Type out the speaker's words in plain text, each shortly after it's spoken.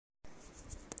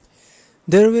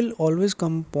There will always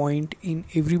come a point in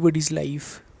everybody's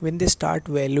life when they start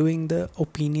valuing the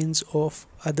opinions of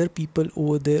other people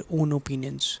over their own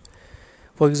opinions.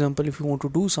 For example, if you want to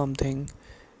do something,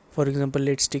 for example,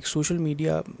 let's take social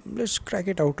media, let's crack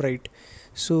it outright.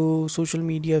 So social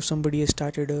media, if somebody has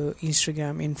started a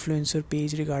Instagram influencer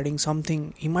page regarding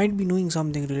something, he might be knowing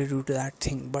something related to that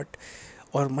thing, but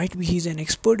or might be he's an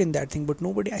expert in that thing, but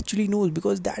nobody actually knows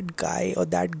because that guy or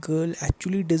that girl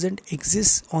actually doesn't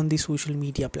exist on the social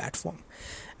media platform.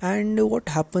 And what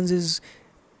happens is,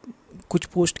 कुछ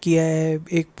post किया है,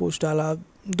 एक post डाला,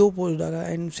 दो post डाला,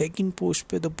 and second post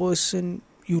पे the person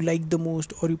you like the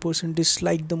most or you person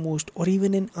dislike the most or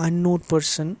even an unknown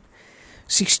person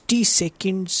 60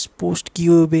 seconds post किए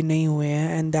हुए भी नहीं हुए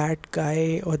हैं and that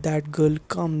guy or that girl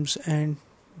comes and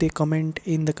they comment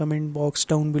in the comment box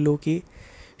down below कि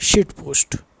shit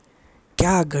post,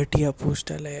 क्या घटिया post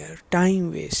डाला यार, time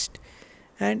waste.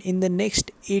 And in the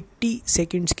next 80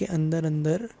 seconds के अंदर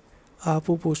अंदर आप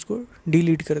वो पोस्ट को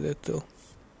डिलीट कर देते हो.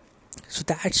 So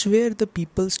that's where the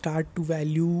people start to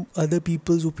value other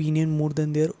people's opinion more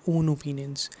than their own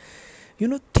opinions.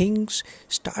 Things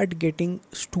start getting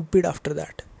stupid after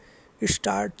that. It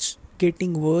starts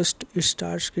getting worse, it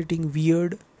starts getting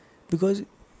weird because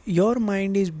your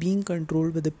mind is being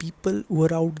controlled by the people who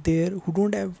are out there who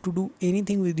don't have to do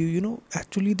anything with you.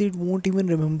 Actually they won't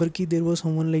even remember that there was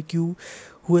someone like you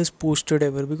who has posted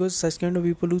ever, because such kind of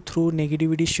people who throw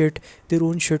negativity shit, their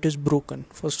own shit is broken.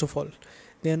 First of all,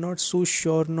 they are not so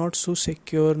sure, not so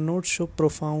secure, not so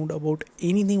profound about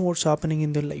anything what's happening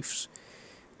in their lives.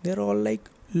 They're all like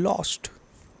lost,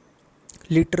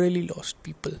 literally lost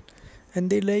people, and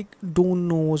they like don't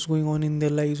know what's going on in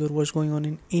their lives or what's going on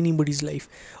in anybody's life.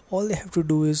 All they have to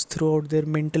do is throw out their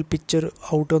mental picture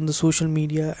out on the social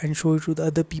media and show it to the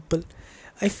other people.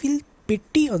 I feel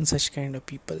pity on such kind of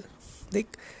people.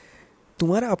 Like,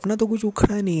 तुम्हारा अपना तो कुछ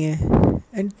उखड़ा नहीं है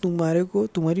and तुम्हारे को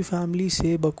तुम्हारी family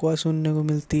से बकवास सुनने को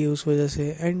मिलती है उस वजह से,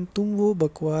 एंड तुम वो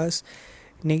बकवास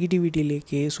नेगेटिविटी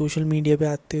लेके सोशल मीडिया पे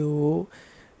आते हो.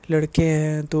 लड़के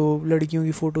हैं तो लड़कियों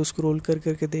की फ़ोटो स्क्रॉल कर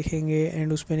करके देखेंगे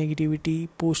एंड उस पर नेगेटिविटी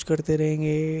पोस्ट करते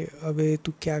रहेंगे. अबे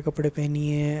तू क्या कपड़े पहनी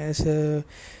है, ऐसा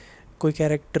कोई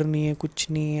कैरेक्टर नहीं है, कुछ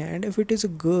नहीं है. And if it is a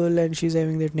girl and she is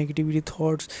having that negativity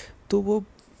thoughts, तो वो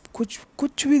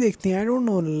कुछ भी देखती हैं. I don't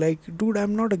know, like dude, I am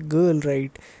not a girl,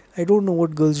 right? I don't know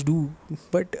what girls do,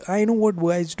 but I know what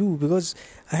boys do because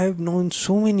I have known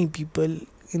so many people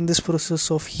in this process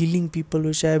of healing people,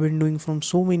 which I have been doing from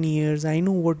so many years. I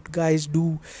know what guys do,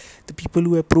 the people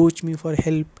who approach me for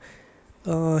help.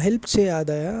 Help से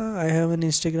याद आया, I have an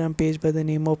Instagram page by the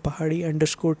name of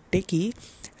Pahadi_Techie,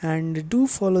 and do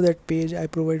follow that page. I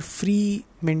provide free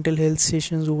mental health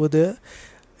sessions over there.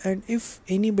 And if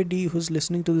anybody who's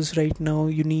listening to this right now,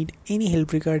 you need any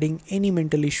help regarding any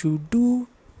mental issue, do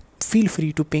feel free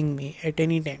to ping me at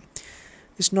any time.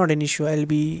 It's not an issue. I'll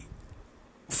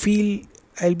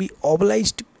be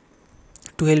obliged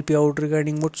to help you out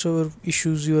regarding whatsoever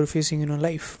issues you are facing in your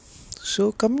life.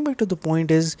 So coming back to the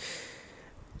point is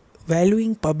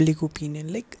valuing public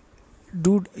opinion. Like,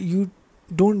 dude, you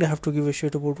don't have to give a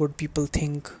shit about what people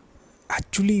think.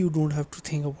 Actually, you don't have to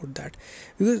think about that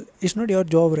because it's not your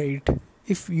job, right?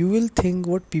 If you will think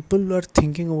what people are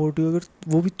thinking about you, अगर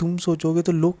वो भी तुम सोचोगे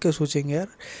तो लोग क्या सोचेंगे यार?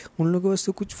 उन लोगों के पास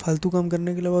तो कुछ फालतू काम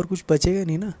करने के अलावा और कुछ बचेगा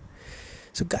नहीं ना.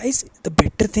 So guys, the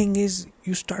better thing is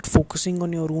you start focusing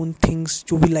on your own things.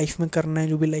 जो भी लाइफ में करना है,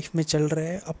 जो भी लाइफ में चल रहा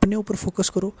है, अपने ऊपर फोकस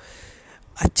करो,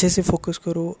 अच्छे से फोकस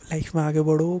करो, लाइफ में आगे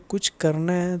बढ़ो. कुछ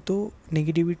करना है तो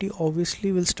negativity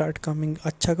obviously will start coming.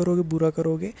 अच्छा करोगे, बुरा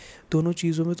करोगे, दोनों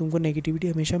चीज़ों में तुमको नेगेटिविटी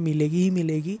हमेशा मिलेगी ही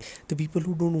मिलेगी. The people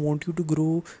who don't want you to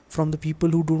grow from the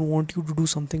people who don't want you to do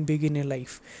something big in your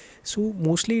life. So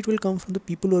mostly it will come from the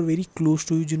people who are very close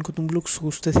to you, जिनको तुम लोग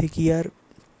सोचते थे कि यार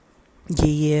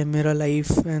ये है मेरा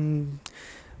life and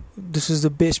this is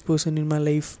the best person in my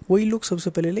life. वही लोग सबसे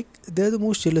पहले, like they are the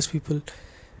most jealous people.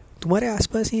 तुम्हारे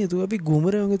आसपास ही है, तो अभी घूम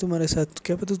रहे होंगे तुम्हारे साथ,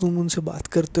 क्या पता तुम उनसे बात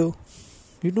करते हो.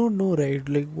 You don't know, right?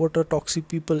 Like what are toxic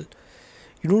people.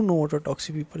 You don't know what are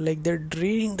toxic people. Like they are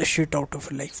draining the shit out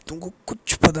of life. तुमको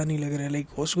कुछ पता नहीं लग रहा है like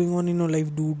what's going on in your life,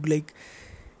 dude. Like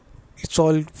it's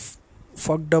all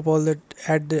fucked up all that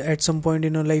at some point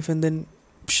in your life, and then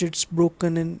shit's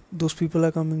broken and those people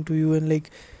are coming to you and like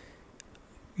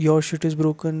your shit is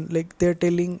broken. Like they're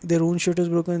telling their own shit is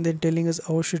broken and then telling us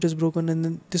our shit is broken, and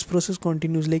then this process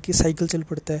continues. Like ये cycle चल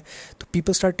पड़ता है. तो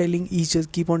people start telling each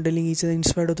other, keep on telling each other in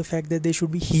spite of the fact that they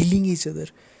should be healing each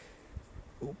other.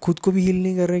 खुद को भी heal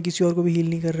नहीं कर रहे हैं, किसी और को भी हील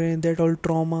नहीं कर रहे हैं. That all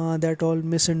trauma, that all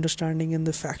misunderstanding and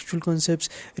the factual concepts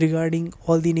regarding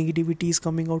all the negativity is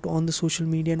coming out on the social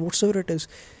media and whatsoever it is.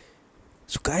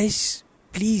 So guys,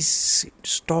 please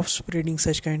stop spreading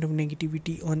such kind of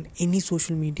negativity on any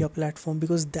social media platform,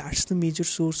 because that's the major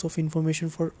source of information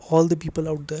for all the people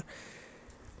out there.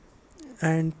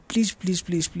 And please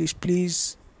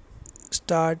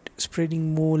start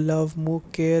spreading more love, more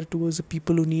care towards the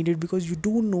people who need it, because you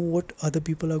don't know what other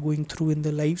people are going through in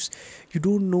their lives. You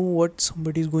don't know what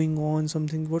somebody is going on,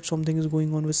 something is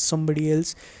going on with somebody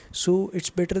else. So it's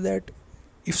better that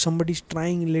if somebody is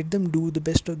trying, let them do the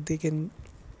best that they can,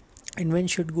 and when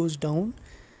shit goes down,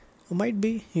 might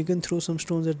be you can throw some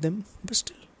stones at them, but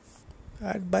still,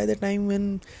 by the time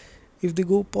when, if they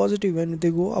go positive and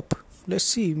they go up, let's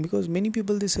see, because many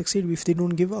people they succeed if they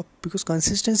don't give up, because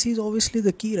consistency is obviously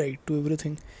the key, right, to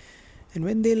everything. And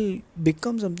when they'll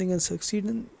become something and succeed,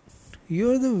 and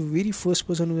you're the very first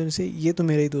person who's gonna say ये तो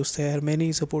मेरा ही दोस्त है यार, मैंने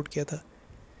ही support किया था.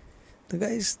 तो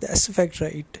guys, that's the fact,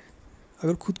 right?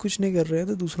 अगर खुद कुछ नहीं कर रहे हैं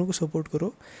तो दूसरों को सपोर्ट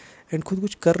करो, एंड खुद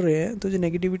कुछ कर रहे हैं तो जो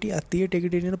नेगेटिविटी आती है, take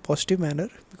it in a positive manner,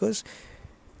 because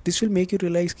this will make you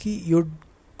realise कि you're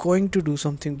going to do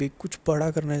something big, कुछ बड़ा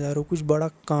करने जा रहे हो, कुछ बड़ा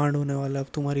कांड होने वाला है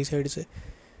तुम्हारी साइड से,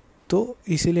 तो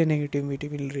इसीलिए नेगेटिविटी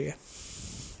मिल रही है.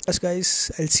 बस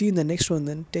guys, I will see you in the next one,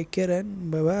 then take care and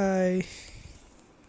bye bye.